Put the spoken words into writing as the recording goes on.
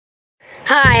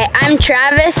Hi, I'm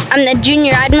Travis. I'm the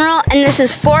Junior Admiral, and this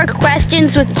is 4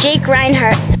 Questions with Jake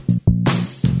Reinhart.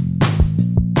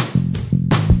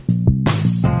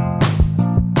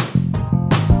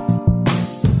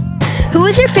 Who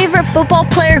was your favorite football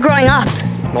player growing up?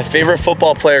 My favorite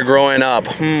football player growing up?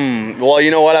 Well,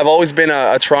 you know what? I've always been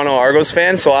a Toronto Argos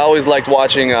fan, so I always liked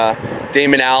watching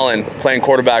Damon Allen playing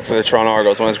quarterback for the Toronto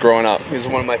Argos when I was growing up. He was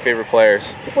one of my favorite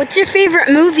players. What's your favorite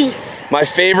movie? My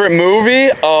favorite movie?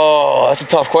 Oh, that's a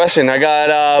tough question. I'd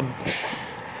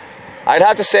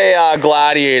have to say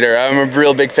Gladiator. I'm a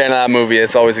real big fan of that movie.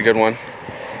 It's always a good one.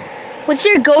 What's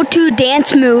your go-to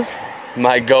dance move?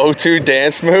 My go-to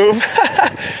dance move?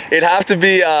 It'd have to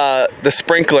be the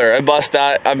Sprinkler. I bust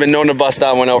that. I've been known to bust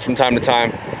that one out from time to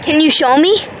time. Can you show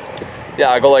me? Yeah,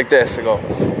 I go like this. I go.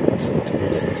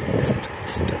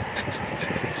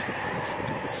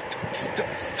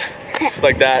 Just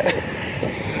like that.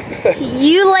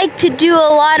 You like to do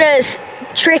a lot of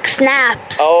trick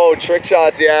snaps. Oh, trick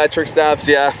shots, yeah, trick snaps,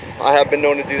 yeah. I have been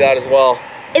known to do that as well.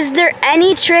 Is there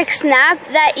any trick snap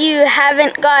that you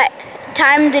haven't got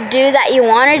time to do that you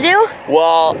want to do?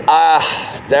 Well,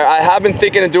 I have been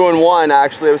thinking of doing one,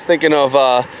 actually. I was thinking of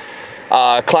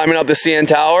climbing up the CN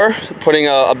Tower, putting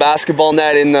a basketball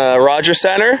net in the Rogers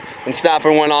Center, and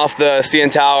snapping one off the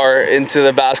CN Tower into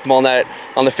the basketball net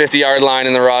on the 50-yard line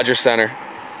in the Rogers Center.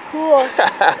 Cool.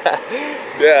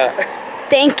 Yeah.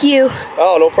 Thank you.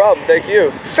 Oh, no problem. Thank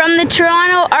you. From the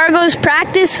Toronto Argos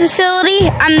practice facility,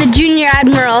 I'm the Junior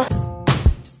Admiral.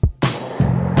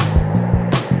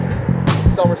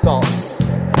 Somersault.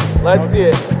 Let's see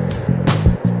it.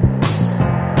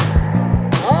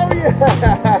 Oh, yeah.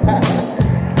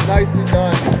 Nicely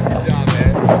done. Good job,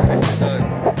 man. Nicely done.